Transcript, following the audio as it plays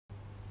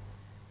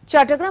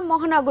চট্টগ্রাম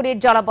মহানগরীর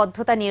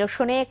জলাবদ্ধতা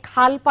নিরসনে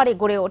খাল পাড়ে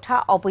গড়ে ওঠা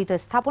অবৈধ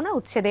স্থাপনা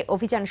উচ্ছেদে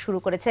অভিযান শুরু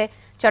করেছে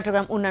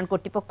চট্টগ্রাম উন্নয়ন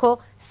কর্তৃপক্ষ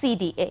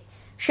সিডিএ।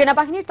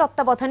 সেনাবাহিনীর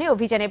তত্ত্বাবধানে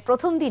অভিযানের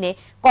প্রথম দিনে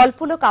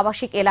কল্পলোক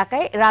আবাসিক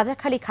এলাকায়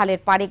রাজাখালী খালের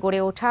পাড়ে গড়ে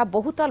ওঠা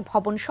বহুতল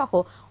ভবন সহ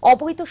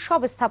অবৈধ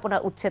সব স্থাপনা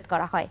উচ্ছেদ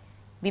করা হয়।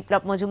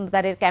 বিপ্লব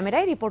মজুমদারের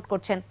ক্যামেরায় রিপোর্ট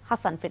করছেন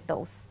হাসান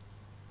ফেরদৌস।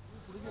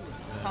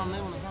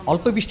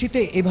 অল্প বৃষ্টিতে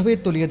এভাবে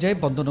তলিয়ে যায়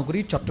বন্দনগরী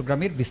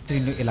চট্টগ্রামের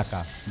বিস্তীর্ণ এলাকা।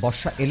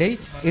 বর্ষা এলেই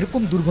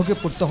এরকম দুর্ভোগে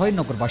পড়তে হয়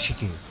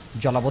নগরবাসীকে।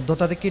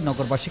 জলাবদ্ধতা থেকে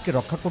নগরবাসীকে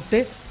রক্ষা করতে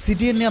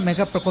সিডিএ নেওয়া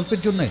মেগা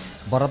প্রকল্পের জন্য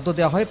বরাদ্দ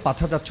দেওয়া হয়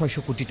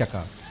 ৫,৬০০ কোটি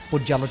টাকা।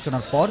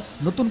 পর্যালোচনার পর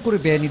নতুন করে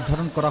ব্যয়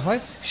নির্ধারণ করা হয়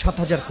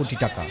 ৭,০০০ কোটি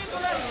টাকা।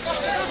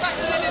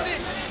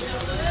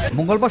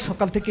 মঙ্গলবার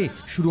সকাল থেকে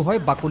শুরু হয়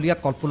বাকলিয়া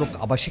কল্পলোক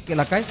আবাসিক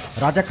এলাকায়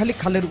রাজাখালী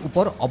খালের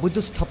উপর অবৈধ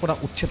স্থাপনা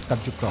উচ্ছেদ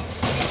কার্যক্রম।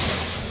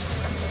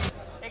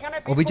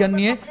 অভিযান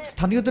নিয়ে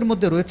স্থানীয়দের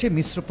মধ্যে রয়েছে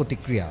মিশ্র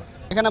প্রতিক্রিয়া।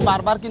 এখানে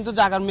বারবার কিন্তু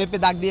জায়গার মেপে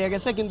দাগ দিয়ে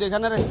গেছে, কিন্তু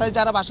এখানে স্থায়ী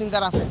যারা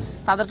বাসিন্দারা আছে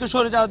তাদেরকে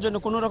সরে যাওয়ার জন্য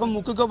কোনো রকম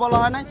মুখিকও বলা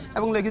হয় নাই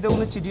এবং লিখিত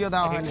কোনো চিঠিও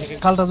দেওয়া হয় না।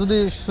 খালটা যদি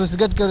সুইচ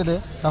গেট করে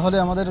দেয় তাহলে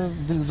আমাদের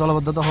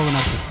জলাবদ্ধতা হবে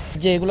না।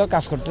 যে এগুলো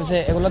কাজ করতেছে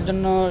এগুলোর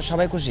জন্য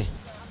সবাই খুশি।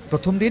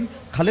 প্রথম দিন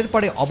খালের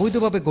পাড়ে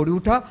অবৈধভাবে গড়ে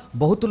ওঠা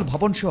বহুতল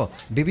ভবন সহ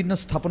বিভিন্ন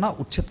স্থাপনা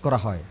উচ্ছেদ করা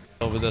হয়।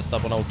 অবৈধ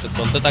স্থাপনা উচ্ছেদ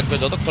চলতে থাকবে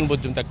যতক্ষণ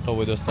পর্যন্ত একটা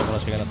অবৈধ স্থাপনা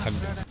সেখানে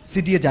থাকবে।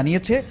 সিডিএ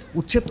জানিয়েছে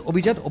উচ্ছেদ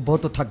অভিযান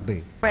অব্যাহত থাকবে।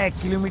 1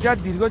 কিলোমিটার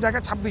দীর্ঘ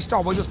জায়গায় 26টা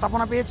অবৈধ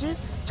স্থাপনা পেয়েছি,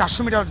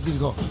 400 মিটার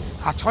দীর্ঘ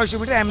আর 600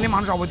 মিটার এমনি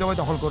মানুষ অবৈধভাবে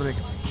দখল করে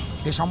রেখেছে।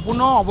 এই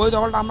সম্পূর্ণ অবৈধ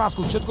দখলটা আমরা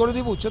আজকে উচ্ছেদ করে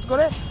দিব। উচ্ছেদ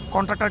করে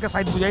কন্ট্রাক্টরকে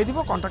সাইড বুঝাই দিব,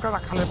 কন্ট্রাক্টর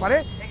খালের পারে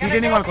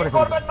রিটেনিং ওয়াল করে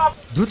ফেলবে।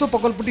 দ্রুত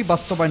প্রকল্পটি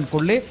বাস্তবায়ন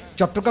করলে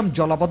চট্টগ্রাম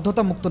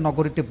জলাবদ্ধতা মুক্ত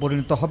নগরীতে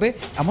পরিণত হবে,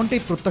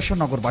 এমনটাই প্রত্যাশা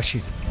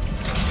নগরবাসীর।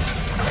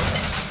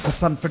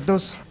 হাসান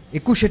ফেরদৌস,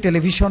 একুশে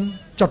টেলিভিশন,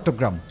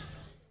 চট্টগ্রাম।